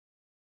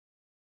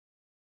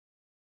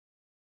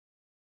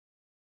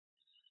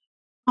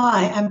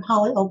Hi, I'm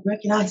Holly Ulbrich,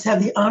 and I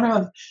have the honor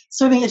of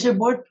serving as your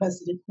board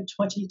president for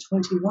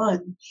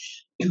 2021.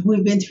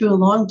 We've been through a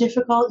long,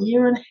 difficult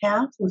year and a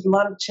half with a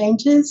lot of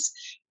changes.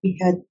 We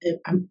had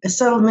a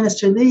settled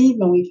minister leave,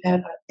 and we've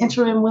had an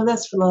interim with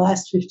us for the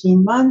last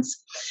 15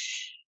 months.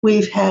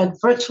 We've had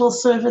virtual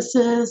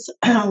services.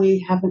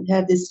 We haven't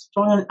had this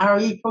strong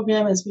RE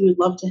program as we would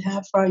love to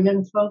have for our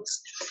young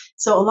folks.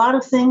 So a lot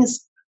of things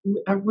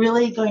are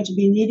really going to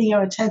be needing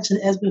our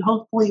attention as we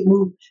hopefully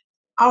move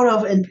out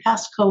of and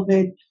past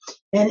COVID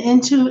and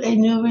into a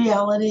new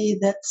reality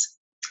that's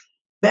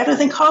better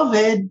than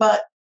COVID,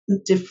 but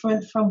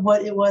different from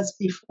what it was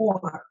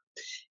before.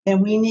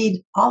 And we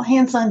need all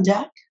hands on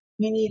deck.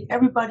 We need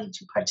everybody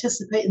to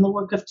participate in the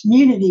work of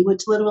community,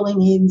 which literally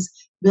means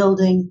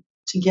building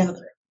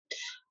together.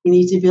 We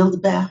need to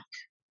build back.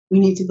 We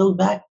need to build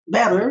back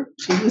better,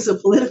 to use a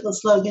political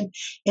slogan.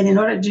 And in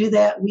order to do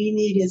that, we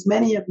need as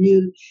many of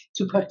you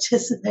to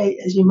participate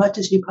as much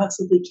as you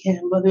possibly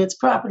can, whether it's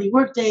property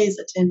work days,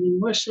 attending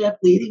worship,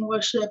 leading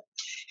worship,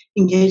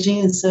 engaging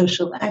in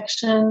social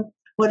action,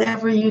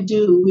 whatever you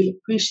do, we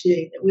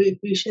appreciate it. We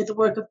appreciate the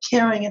work of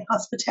caring and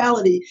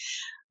hospitality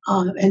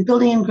and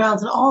building and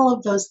grounds and all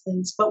of those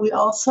things. But we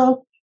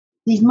also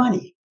need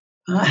money.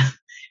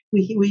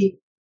 We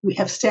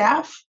have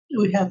staff,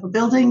 we have a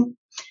building,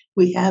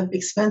 we have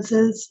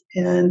expenses,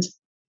 and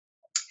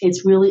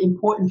it's really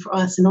important for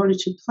us in order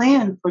to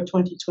plan for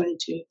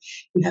 2022.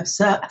 We have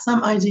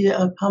some idea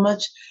of how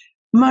much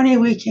money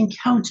we can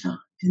count on.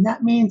 And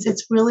that means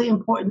it's really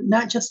important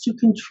not just to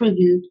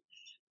contribute,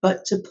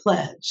 but to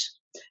pledge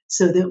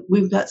so that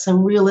we've got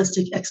some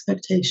realistic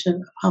expectation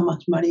of how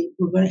much money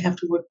we're going to have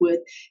to work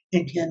with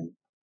and can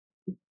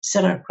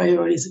set our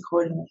priorities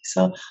accordingly.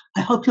 So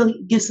I hope you'll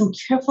give some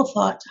careful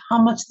thought to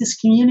how much this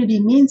community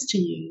means to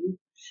you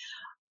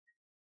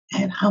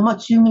and how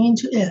much you mean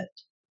to it,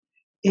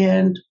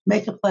 and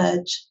make a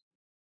pledge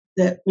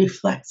that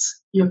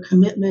reflects your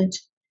commitment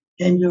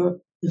and the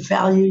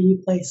value you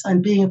place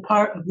on being a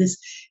part of this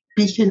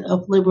beacon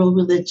of liberal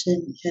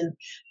religion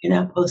in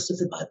our post of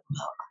the Bible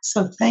Belt.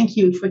 So thank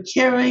you for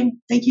caring,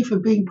 thank you for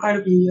being part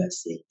of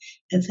USC,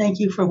 and thank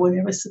you for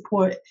whatever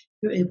support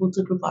you're able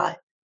to provide.